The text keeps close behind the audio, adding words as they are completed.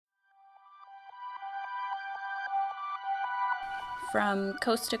From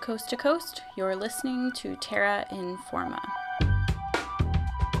coast to coast to coast, you're listening to Terra Informa.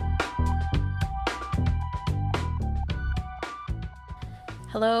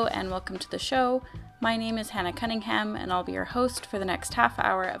 Hello and welcome to the show. My name is Hannah Cunningham and I'll be your host for the next half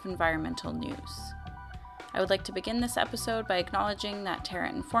hour of environmental news. I would like to begin this episode by acknowledging that Terra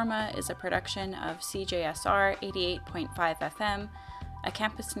Informa is a production of CJSR 88.5 FM, a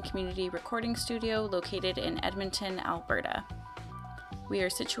campus and community recording studio located in Edmonton, Alberta. We are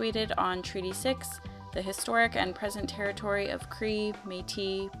situated on Treaty 6, the historic and present territory of Cree,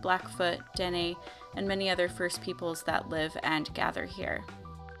 Métis, Blackfoot, Dene, and many other First Peoples that live and gather here.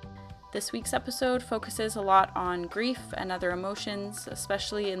 This week's episode focuses a lot on grief and other emotions,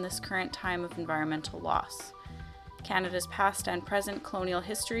 especially in this current time of environmental loss. Canada's past and present colonial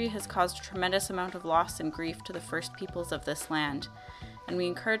history has caused a tremendous amount of loss and grief to the First Peoples of this land, and we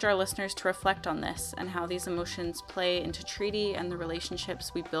encourage our listeners to reflect on this and how these emotions play into treaty and the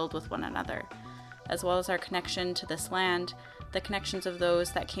relationships we build with one another, as well as our connection to this land, the connections of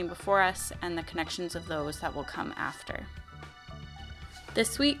those that came before us, and the connections of those that will come after.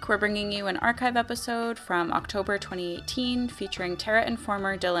 This week, we're bringing you an archive episode from October 2018 featuring Terra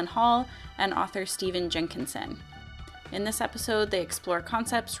Informer Dylan Hall and author Stephen Jenkinson. In this episode, they explore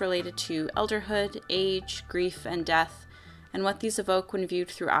concepts related to elderhood, age, grief, and death, and what these evoke when viewed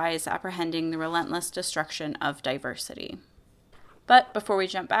through eyes apprehending the relentless destruction of diversity. But before we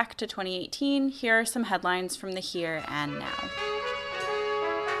jump back to 2018, here are some headlines from the here and now.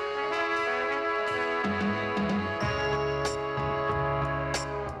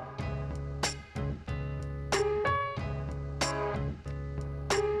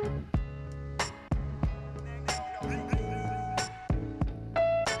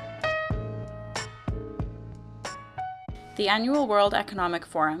 The annual World Economic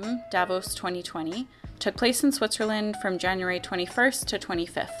Forum, Davos 2020, took place in Switzerland from January 21st to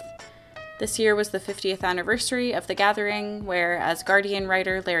 25th. This year was the 50th anniversary of the gathering, where, as Guardian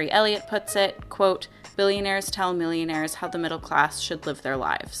writer Larry Elliott puts it, quote, "Billionaires tell millionaires how the middle class should live their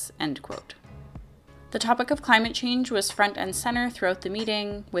lives," end quote. The topic of climate change was front and center throughout the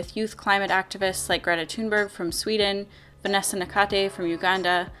meeting, with youth climate activists like Greta Thunberg from Sweden, Vanessa Nakate from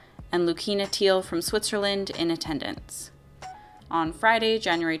Uganda, and Lucina Thiel from Switzerland in attendance. On Friday,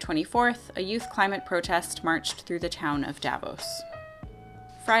 January 24th, a youth climate protest marched through the town of Davos.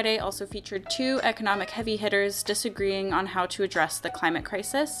 Friday also featured two economic heavy hitters disagreeing on how to address the climate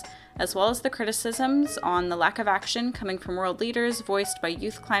crisis, as well as the criticisms on the lack of action coming from world leaders voiced by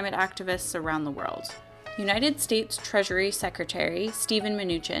youth climate activists around the world. United States Treasury Secretary Steven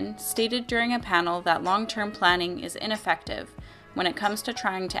Mnuchin stated during a panel that long-term planning is ineffective when it comes to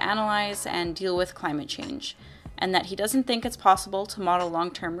trying to analyze and deal with climate change, and that he doesn't think it's possible to model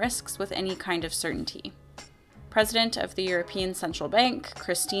long-term risks with any kind of certainty. President of the European Central Bank,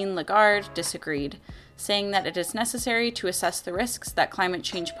 Christine Lagarde, disagreed, saying that it is necessary to assess the risks that climate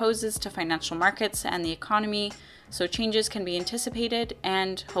change poses to financial markets and the economy so changes can be anticipated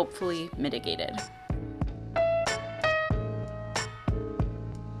and, hopefully, mitigated.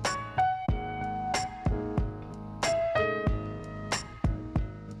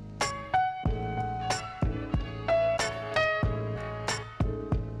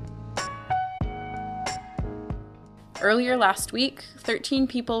 Earlier last week, 13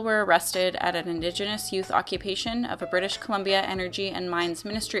 people were arrested at an Indigenous youth occupation of a British Columbia Energy and Mines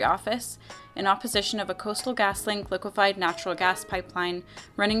Ministry office in opposition of a Coastal GasLink liquefied natural gas pipeline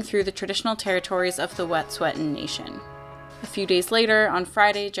running through the traditional territories of the Wet'suwet'en Nation. A few days later, on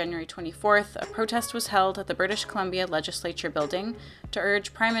Friday, January 24th, a protest was held at the British Columbia Legislature building to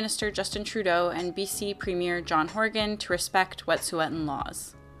urge Prime Minister Justin Trudeau and BC Premier John Horgan to respect Wet'suwet'en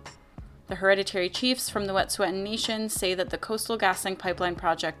laws. The hereditary chiefs from the Wet'suwet'en Nation say that the Coastal GasLink pipeline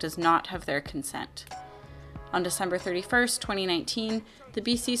project does not have their consent. On December 31st, 2019, the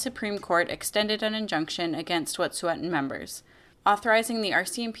BC Supreme Court extended an injunction against Wet'suwet'en members, authorizing the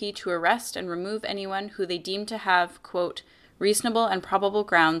RCMP to arrest and remove anyone who they deem to have, quote, reasonable and probable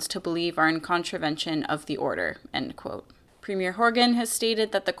grounds to believe are in contravention of the order, end quote. Premier Horgan has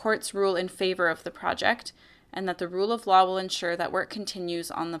stated that the courts rule in favor of the project, and that the rule of law will ensure that work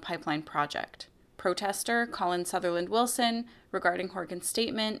continues on the pipeline project. Protester Colin Sutherland Wilson, regarding Horgan's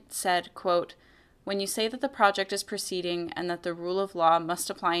statement, said, quote, when you say that the project is proceeding and that the rule of law must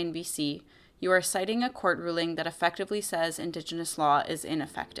apply in BC, you are citing a court ruling that effectively says Indigenous law is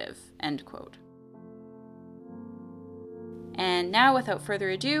ineffective, end quote. And now, without further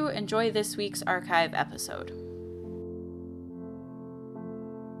ado, enjoy this week's archive episode.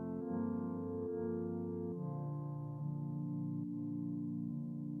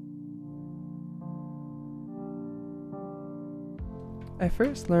 I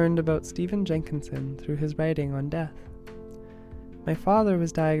first learned about Stephen Jenkinson through his writing on death. My father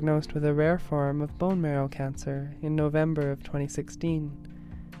was diagnosed with a rare form of bone marrow cancer in November of 2016,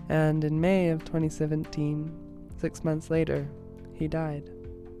 and in May of 2017, 6 months later, he died.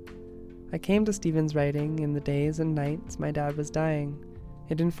 I came to Stephen's writing in the days and nights my dad was dying.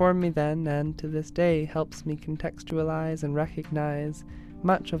 It informed me then, and to this day helps me contextualize and recognize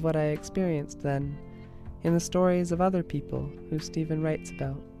much of what I experienced then in the stories of other people who Stephen writes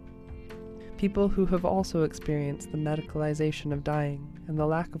about. People who have also experienced the medicalization of dying and the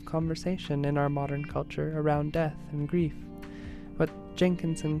lack of conversation in our modern culture around death and grief, what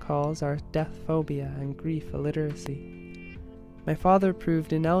Jenkinson calls our death phobia and grief illiteracy. My father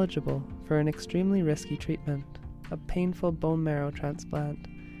proved ineligible for an extremely risky treatment, a painful bone marrow transplant,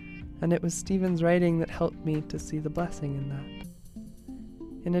 and it was Stephen's writing that helped me to see the blessing in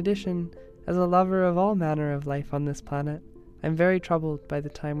that. In addition, as a lover of all manner of life on this planet, I'm very troubled by the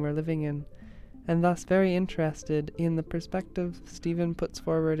time we're living in, and thus very interested in the perspective Stephen puts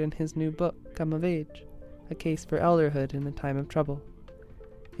forward in his new book, Come of Age, A Case for Elderhood in a Time of Trouble.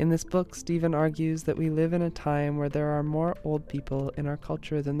 In this book, Stephen argues that we live in a time where there are more old people in our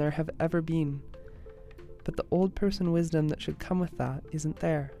culture than there have ever been, but the old person wisdom that should come with that isn't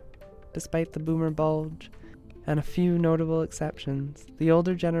there. Despite the boomer bulge and a few notable exceptions, the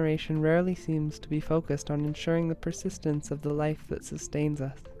older generation rarely seems to be focused on ensuring the persistence of the life that sustains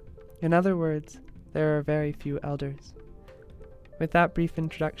us. In other words, there are very few elders. With that brief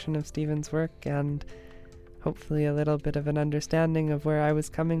introduction of Stephen's work and hopefully a little bit of an understanding of where I was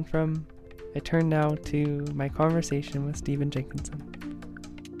coming from, I turn now to my conversation with Stephen Jenkinson.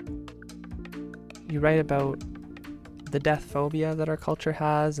 You write about the death phobia that our culture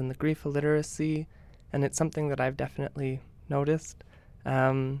has and the grief illiteracy, and it's something that I've definitely noticed.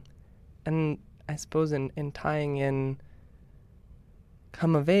 And I suppose in tying in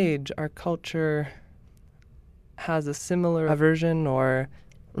Come of Age, our culture has a similar aversion or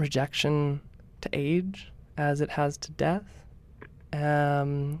rejection to age as it has to death,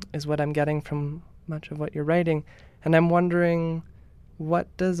 is what I'm getting from much of what you're writing. And I'm wondering,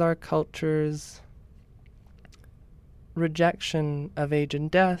 what does our culture's rejection of age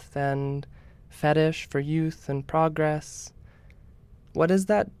and death and fetish for youth and progress, what does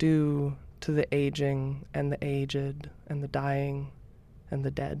that do to the aging and the aged and the dying and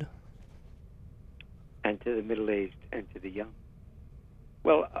the dead? And to the middle-aged and to the young.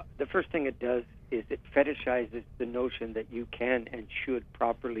 Well, the first thing it does is it fetishizes the notion that you can and should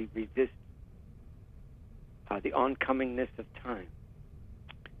properly resist the oncomingness of time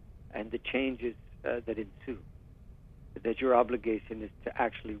and the changes that ensue. That your obligation is to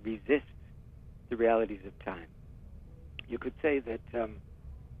actually resist the realities of time. You could say that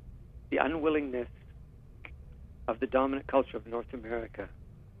the unwillingness of the dominant culture of North America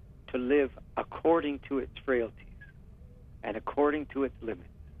to live according to its frailties and according to its limits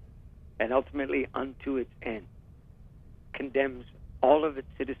and ultimately unto its end condemns all of its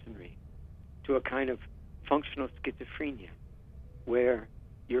citizenry to a kind of functional schizophrenia where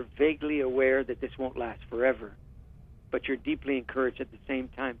you're vaguely aware that this won't last forever, but you're deeply encouraged at the same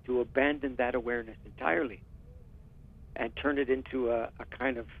time to abandon that awareness entirely and turn it into a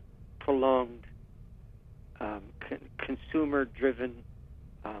kind of prolonged consumer-driven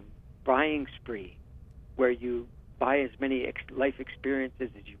buying spree where you buy as many life experiences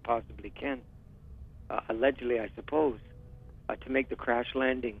as you possibly can, allegedly, I suppose, to make the crash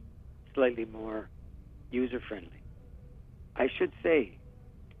landing slightly more user-friendly. I should say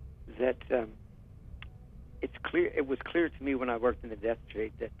that it's clear. It was clear to me when I worked in the death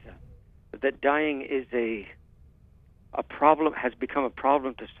trade that dying is a problem, has become a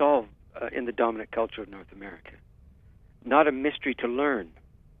problem to solve in the dominant culture of North America. Not a mystery to learn,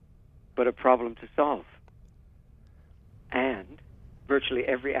 but a problem to solve. And virtually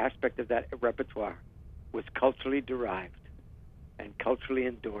every aspect of that repertoire was culturally derived and culturally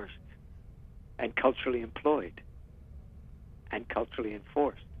endorsed and culturally employed and culturally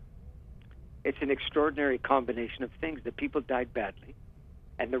enforced. It's an extraordinary combination of things. The people died badly,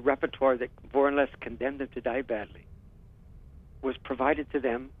 and the repertoire that more or less condemned them to die badly was provided to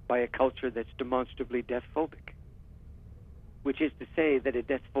them by a culture that's demonstrably death-phobic, which is to say that a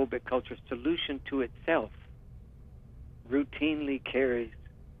death-phobic culture's solution to itself routinely carries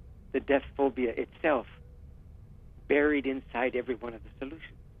the death phobia itself buried inside every one of the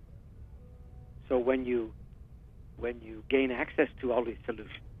solutions. So when you gain access to all these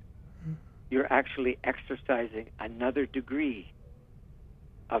solutions, you're actually exercising another degree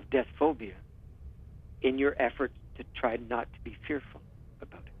of death phobia in your efforts to try not to be fearful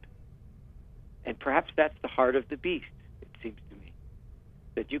about it. And perhaps that's the heart of the beast, it seems to me.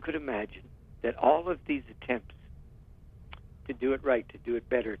 that you could imagine that all of these attempts to do it right, to do it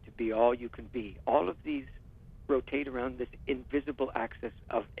better, to be all you can be, all of these rotate around this invisible axis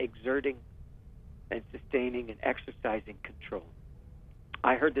of exerting and sustaining and exercising control.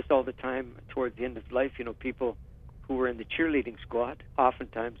 I heard this all the time towards the end of life. People who were in the cheerleading squad,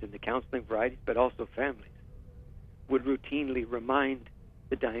 oftentimes in the counseling varieties, but also families, would routinely remind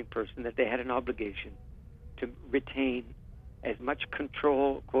the dying person that they had an obligation to retain as much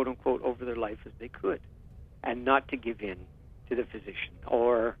control, quote unquote, over their life as they could, and not to give in to the physician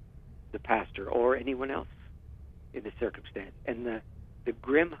or the pastor or anyone else in the circumstance. And the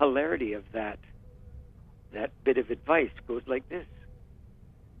grim hilarity of that bit of advice goes like this.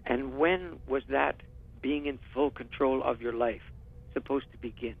 And when was that being in full control of your life supposed to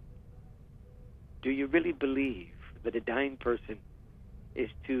begin? Do you really believe that a dying person is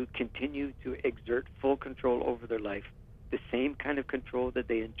to continue to exert full control over their life, the same kind of control that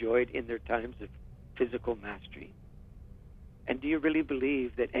they enjoyed in their times of physical mastery? And do you really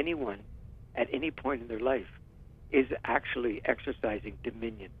believe that anyone at any point in their life is actually exercising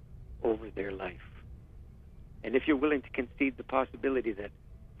dominion over their life? And if you're willing to concede the possibility that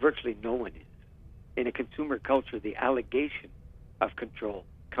virtually no one is, in a consumer culture, the allegation of control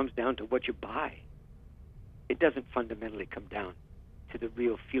comes down to what you buy. It doesn't fundamentally come down to the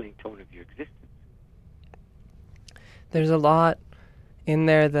real feeling tone of your existence. There's a lot in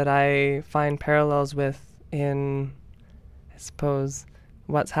there that I find parallels with in, I suppose,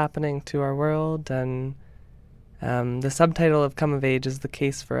 what's happening to our world. And the subtitle of Come of Age is The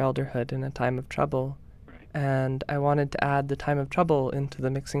Case for Elderhood in a Time of Trouble. Right. And I wanted to add the time of trouble into the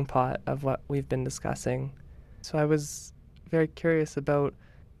mixing pot of what we've been discussing. So I was very curious about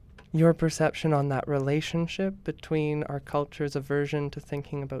your perception on that relationship between our culture's aversion to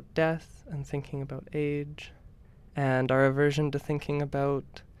thinking about death and thinking about age, and our aversion to thinking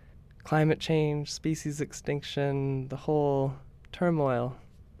about climate change, species extinction, the whole turmoil.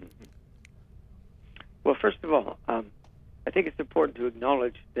 Mm-hmm. Well, first of all, I think it's important to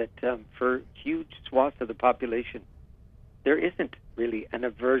acknowledge that for huge swaths of the population, there isn't really an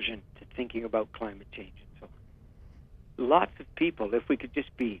aversion to thinking about climate change and so on. Lots of people, if we could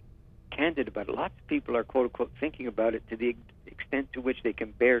just be candid about it, lots of people are, quote unquote, thinking about it to the extent to which they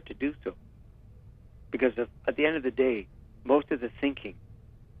can bear to do so. Because at the end of the day, most of the thinking,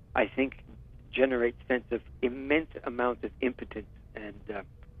 I think, generates a sense of immense amounts of impotence and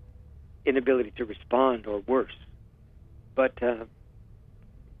inability to respond, or worse. But so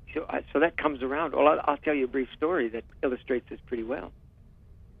that comes around. Well, I'll tell you a brief story that illustrates this pretty well.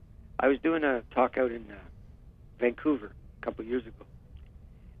 I was doing a talk out in Vancouver a couple of years ago,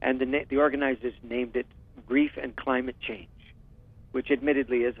 and the organizers named it Grief and Climate Change, which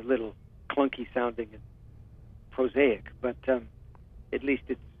admittedly is a little clunky sounding and prosaic, but at least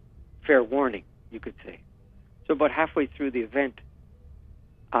it's fair warning, you could say. So about halfway through the event,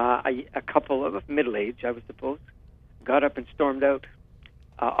 a couple of middle age, I would suppose, got up and stormed out,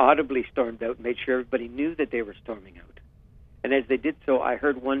 audibly stormed out, made sure everybody knew that they were storming out. And as they did so, I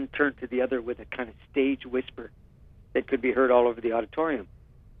heard one turn to the other with a kind of stage whisper that could be heard all over the auditorium.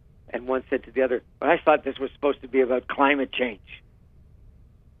 And one said to the other, "Well, I thought this was supposed to be about climate change,"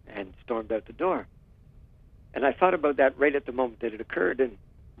 and stormed out the door. And I thought about that right at the moment that it occurred, and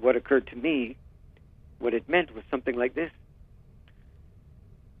what occurred to me, what it meant was something like this: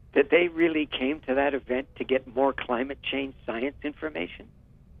 that they really came to that event to get more climate change science information.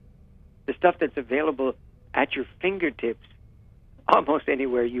 The stuff that's available at your fingertips almost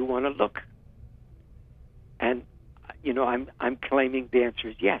anywhere you want to look. And, I'm claiming the answer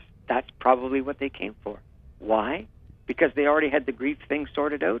is yes. That's probably what they came for. Why? Because they already had the grief thing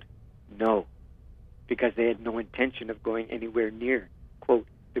sorted out? No. Because they had no intention of going anywhere near, quote,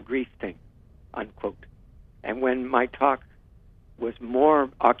 the grief thing, unquote. And when my talk was more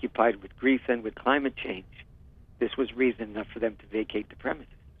occupied with grief than with climate change, this was reason enough for them to vacate the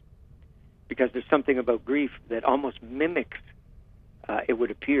premises. Because there's something about grief that almost mimics, it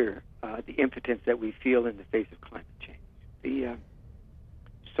would appear, the impotence that we feel in the face of climate change. The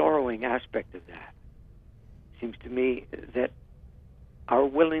sorrowing aspect of that seems to me that our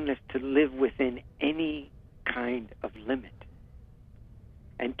willingness to live within any kind of limit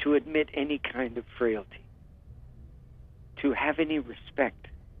and to admit any kind of frailty, to have any respect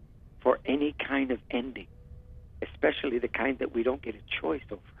for any kind of ending, especially the kind that we don't get a choice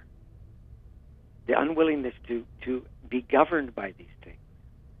over, the unwillingness to be governed by these things,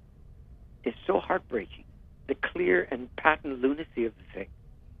 is so heartbreaking. The clear and patent lunacy of the thing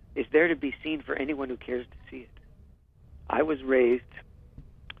is there to be seen for anyone who cares to see it. I was raised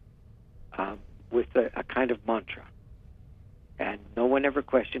with a kind of mantra, And no one ever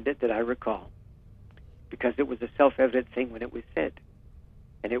questioned it that I recall, because it was a self-evident thing when it was said.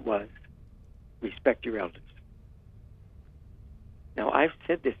 And it was, respect your elders. Now, I've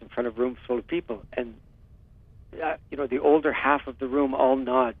said this in front of rooms full of people, and the older half of the room all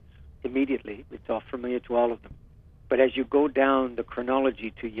nods immediately. It's all familiar to all of them. But as you go down the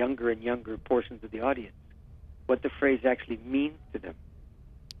chronology to younger and younger portions of the audience, what the phrase actually means to them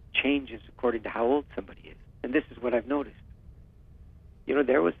changes according to how old somebody is. And this is what I've noticed.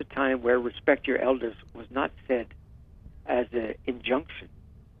 There was a time where respect your elders was not said as an injunction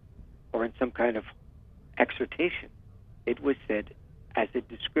or in some kind of exhortation. It was said as a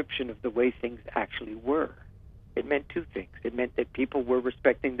description of the way things actually were. It meant two things. It meant that people were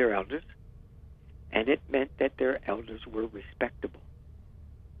respecting their elders, and it meant that their elders were respectable.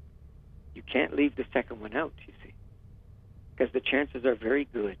 You can't leave the second one out, you see, because the chances are very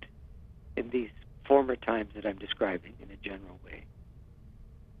good in these former times that I'm describing in a general way.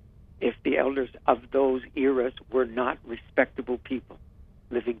 If the elders of those eras were not respectable people,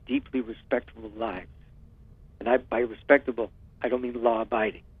 living deeply respectable lives, and by respectable, I don't mean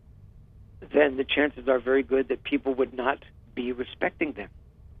law-abiding, then the chances are very good that people would not be respecting them.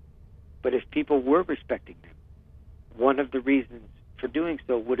 But if people were respecting them, one of the reasons for doing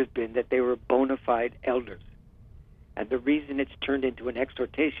so would have been that they were bona fide elders. And the reason it's turned into an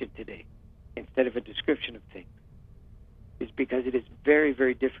exhortation today, instead of a description of things, is because it is very,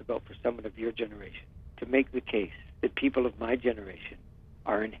 very difficult for someone of your generation to make the case that people of my generation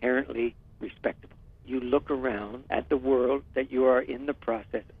are inherently respectable. You look around at the world that you are in the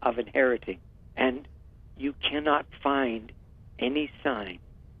process of inheriting, and you cannot find any sign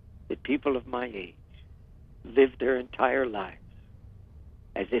that people of my age live their entire lives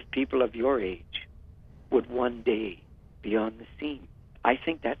as if people of your age would one day be on the scene. I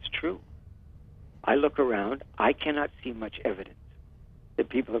think that's true. I look around, I cannot see much evidence that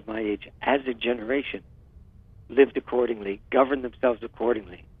people of my age as a generation lived accordingly, governed themselves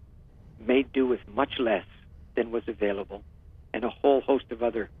accordingly, made do with much less than was available, and a whole host of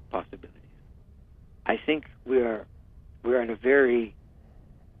other possibilities. I think we are in a very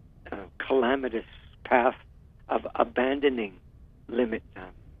calamitous path of abandoning limits.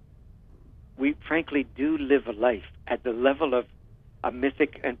 We frankly do live a life at the level of a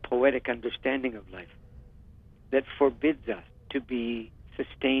mythic and poetic understanding of life that forbids us to be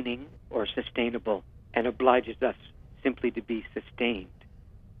sustaining or sustainable and obliges us simply to be sustained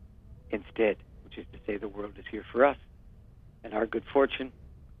instead, which is to say the world is here for us and our good fortune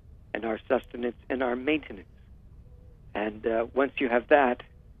and our sustenance and our maintenance. And once you have that,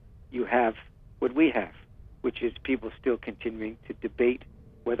 you have what we have, which is people still continuing to debate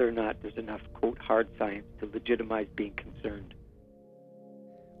whether or not there's enough, quote, hard science to legitimize being concerned.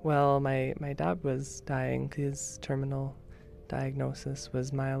 Well, my dad was dying. His terminal diagnosis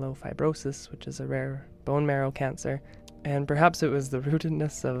was myelofibrosis, which is a rare bone marrow cancer. And perhaps it was the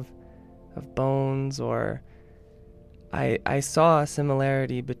rootedness of bones, or I saw a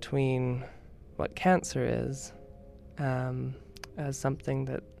similarity between what cancer is as something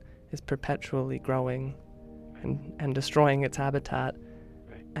that is perpetually growing and destroying its habitat,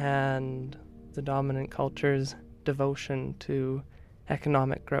 right, and the dominant culture's devotion to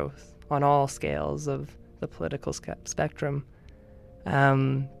economic growth on all scales of the political spectrum.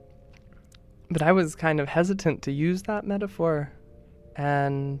 But I was kind of hesitant to use that metaphor,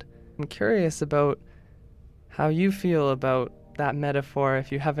 and I'm curious about how you feel about that metaphor,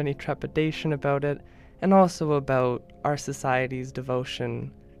 if you have any trepidation about it, and also about our society's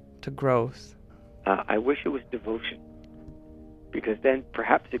devotion to growth. I wish it was devotion, because then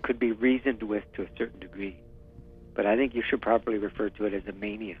perhaps it could be reasoned with to a certain degree. But I think you should properly refer to it as a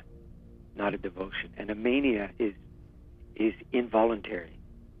mania, not a devotion. And a mania is involuntary,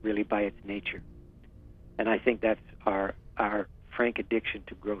 really, by its nature. And I think that's our frank addiction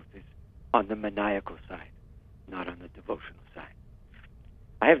to growth is on the maniacal side, not on the devotional side.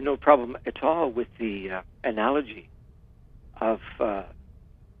 I have no problem at all with the analogy of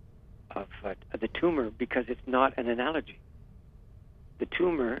the tumor, because it's not an analogy. The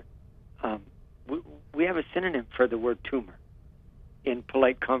tumor, we have a synonym for the word tumor. In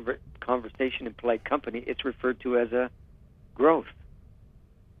polite conversation, in polite company, it's referred to as a growth.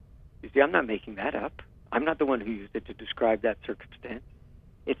 You see, I'm not making that up. I'm not the one who used it to describe that circumstance.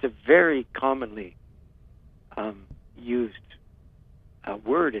 It's a very commonly used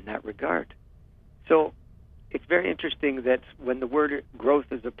word in that regard. So it's very interesting that when the word growth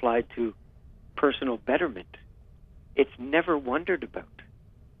is applied to personal betterment, it's never wondered about.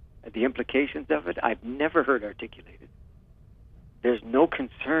 The implications of it, I've never heard articulated. There's no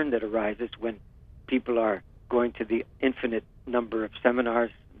concern that arises when people are going to the infinite number of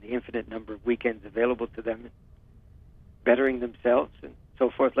seminars, the infinite number of weekends available to them, and bettering themselves and so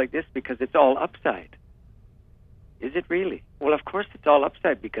forth like this, because it's all upside. Is it really? Well, of course it's all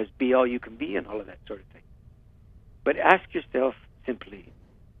upside, because be all you can be and all of that sort of thing. But ask yourself simply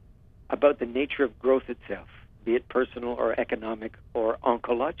about the nature of growth itself, be it personal or economic or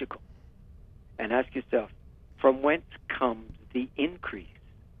oncological. And ask yourself, from whence comes the increase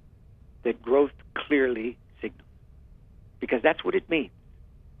that growth clearly signals? Because that's what it means.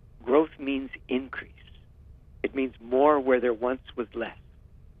 Growth means increase. It means more where there once was less.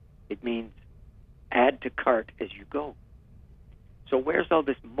 It means add to cart as you go. So where's all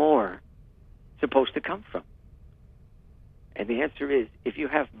this more supposed to come from? And the answer is, if you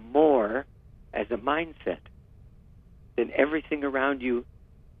have more as a mindset, then everything around you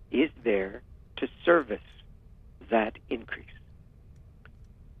is there to service that increase.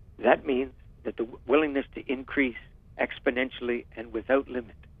 That means that the willingness to increase exponentially and without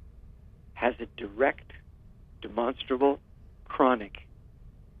limit has a direct, demonstrable, chronic,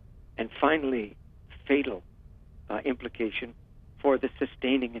 and finally fatal implication for the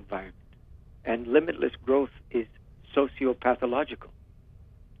sustaining environment. And limitless growth is sociopathological,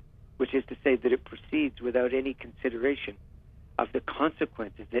 which is to say that it proceeds without any consideration of the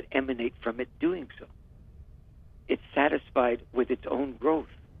consequences that emanate from it doing so. It's satisfied with its own growth,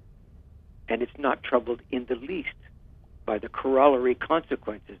 and it's not troubled in the least by the corollary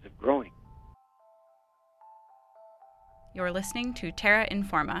consequences of growing. You're listening to Terra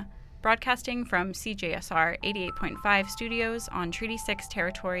Informa, broadcasting from CJSR 88.5 studios on Treaty 6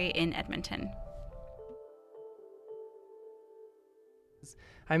 territory in Edmonton.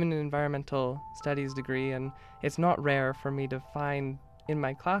 I'm in an environmental studies degree, and it's not rare for me to find in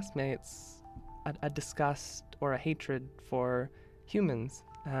my classmates a disgust or a hatred for humans.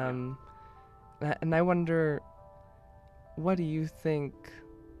 And I wonder, what do you think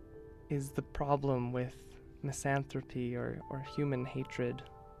is the problem with misanthropy or human hatred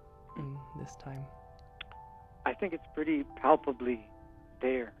in this time? I think it's pretty palpably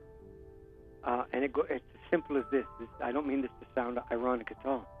there. And it's as simple as this. I don't mean this to sound ironic at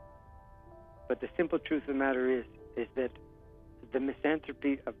all. But the simple truth of the matter is that the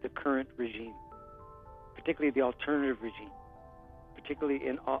misanthropy of the current regime, particularly the alternative regime, particularly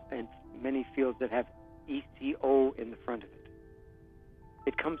in many fields that have ECO in the front of it,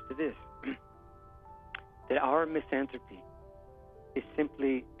 it comes to this, that our misanthropy is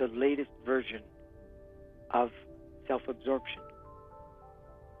simply the latest version of self-absorption.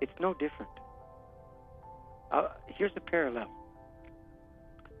 It's no different. Here's a parallel.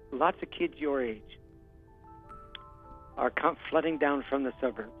 Lots of kids your age are flooding down from the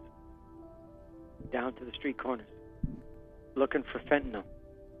suburbs down to the street corners looking for fentanyl,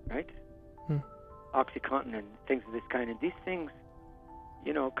 right? OxyContin and things of this kind. And these things,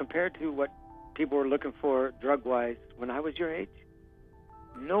 compared to what people were looking for drug-wise when I was your age,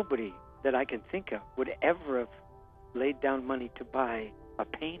 nobody that I can think of would ever have laid down money to buy a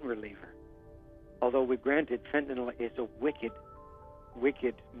pain reliever. Although we granted fentanyl is a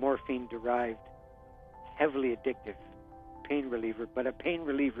wicked morphine-derived, heavily addictive pain reliever, but a pain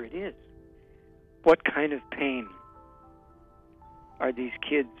reliever it is. What kind of pain are these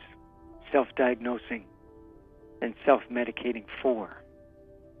kids self-diagnosing and self-medicating for?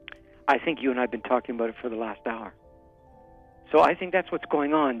 I think you and I have been talking about it for the last hour. So I think that's what's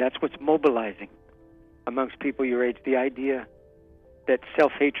going on. That's what's mobilizing amongst people your age, the idea that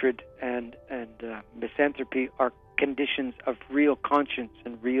self-hatred and misanthropy are conditions of real conscience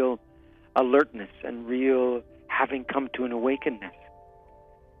and real alertness and real having come to an awakenedness.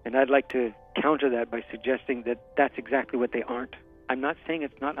 And I'd like to counter that by suggesting that that's exactly what they aren't. I'm not saying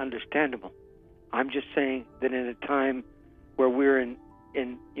it's not understandable. I'm just saying that in a time where we're in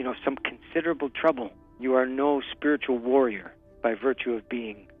some considerable trouble, you are no spiritual warrior by virtue of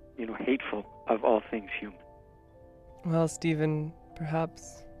being, hateful of all things human. Well, Stephen,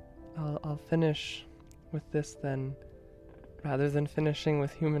 perhaps I'll finish with this then. Rather than finishing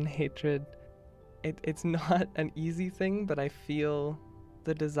with human hatred, it's not an easy thing, but I feel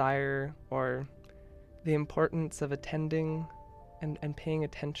the desire or the importance of attending and paying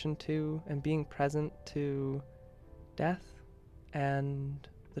attention to and being present to death and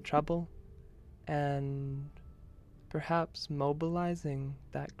the trouble, and perhaps mobilizing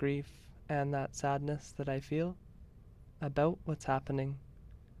that grief and that sadness that I feel about what's happening.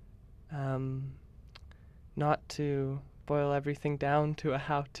 Not to boil everything down to a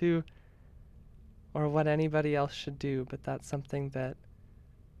how-to or what anybody else should do, but that's something that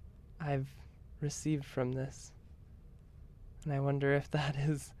I've received from this. And I wonder if that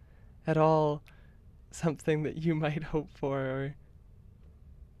is at all something that you might hope for? Or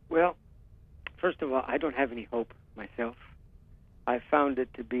Well, first of all, I don't have any hope myself. I found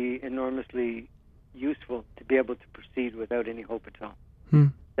it to be enormously useful to be able to proceed without any hope at all.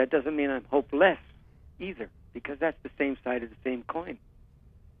 That doesn't mean I'm hopeless either, because that's the same side of the same coin.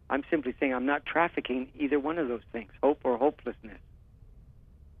 I'm simply saying I'm not trafficking either one of those things, hope or hopelessness.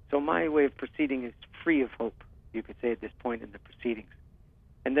 So my way of proceeding is free of hope, you could say, at this point in the proceedings.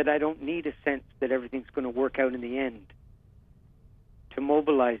 And that I don't need a sense that everything's going to work out in the end to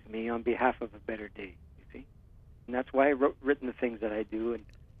mobilize me on behalf of a better day, you see. And that's why I've written the things that I do,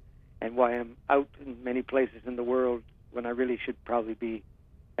 and why I'm out in many places in the world when I really should probably be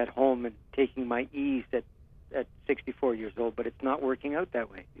at home and taking my ease at 64 years old, but it's not working out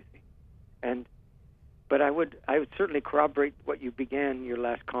that way, you see. But I would certainly corroborate what you began your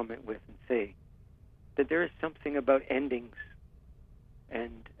last comment with and say that there is something about endings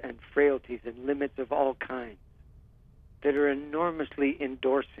and frailties and limits of all kinds that are enormously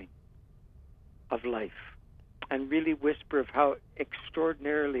endorsing of life and really whisper of how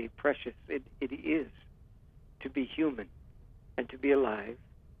extraordinarily precious it is to be human and to be alive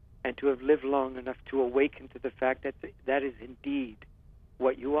and to have lived long enough to awaken to the fact that that is indeed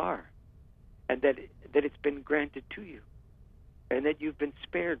what you are, and that it's been granted to you, and that you've been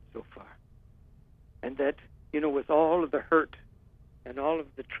spared so far, and that, with all of the hurt and all of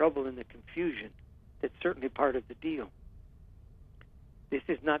the trouble and the confusion, that's certainly part of the deal. This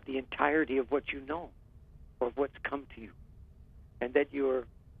is not the entirety of what you know or of what's come to you, and that you're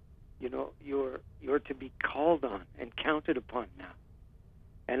to be called on and counted upon now.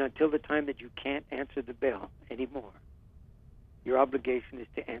 And until the time that you can't answer the bell anymore, your obligation is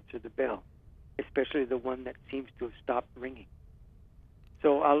to answer the bell, especially the one that seems to have stopped ringing.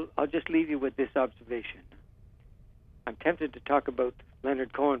 So I'll just leave you with this observation. I'm tempted to talk about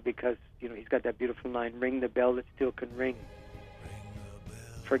Leonard Cohen because, he's got that beautiful line, ring the bell that still can ring.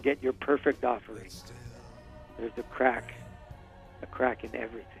 Forget your perfect offering. There's a crack in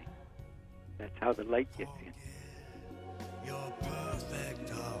everything. That's how the light gets in. Your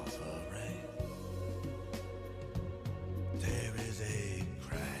perfect offering. There is a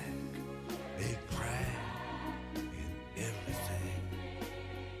crack in everything.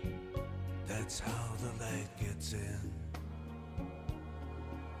 That's how the light gets in.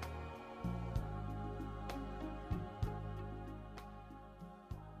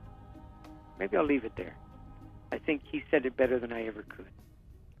 Maybe I'll leave it there. I think he said it better than I ever could.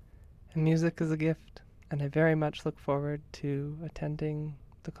 And music is a gift, and I very much look forward to attending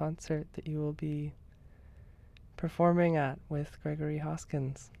the concert that you will be performing at with Gregory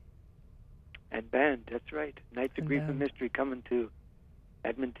Hoskins. And band, that's right. Nights of Grief and Mystery coming to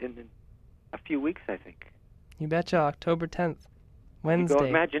Edmonton in a few weeks, I think. You betcha, October 10th, Wednesday. You go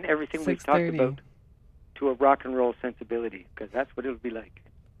imagine everything we've talked about to a rock and roll sensibility, because that's what it'll be like.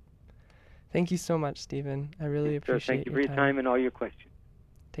 Thank you so much, Stephen. I really appreciate Thank you for your time and all your questions.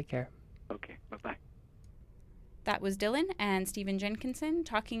 Take care. Okay, bye-bye. That was Dylan and Stephen Jenkinson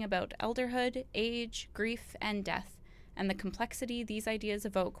talking about elderhood, age, grief, and death, and the complexity these ideas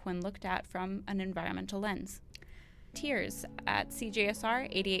evoke when looked at from an environmental lens. Tears at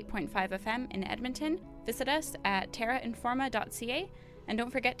CJSR 88.5 FM in Edmonton. Visit us at terrainforma.ca, and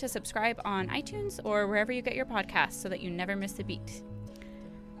don't forget to subscribe on iTunes or wherever you get your podcasts so that you never miss a beat.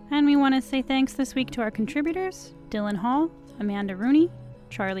 And we want to say thanks this week to our contributors, Dylan Hall, Amanda Rooney,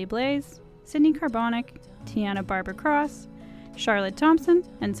 Charlie Blaze, Sydney Carbonic, Tiana Barber Cross, Charlotte Thompson,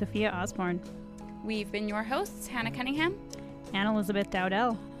 and Sophia Osborne. We've been your hosts, Hannah Cunningham and Elizabeth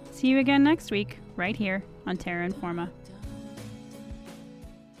Dowdell. See you again next week, right here on Terra Informa.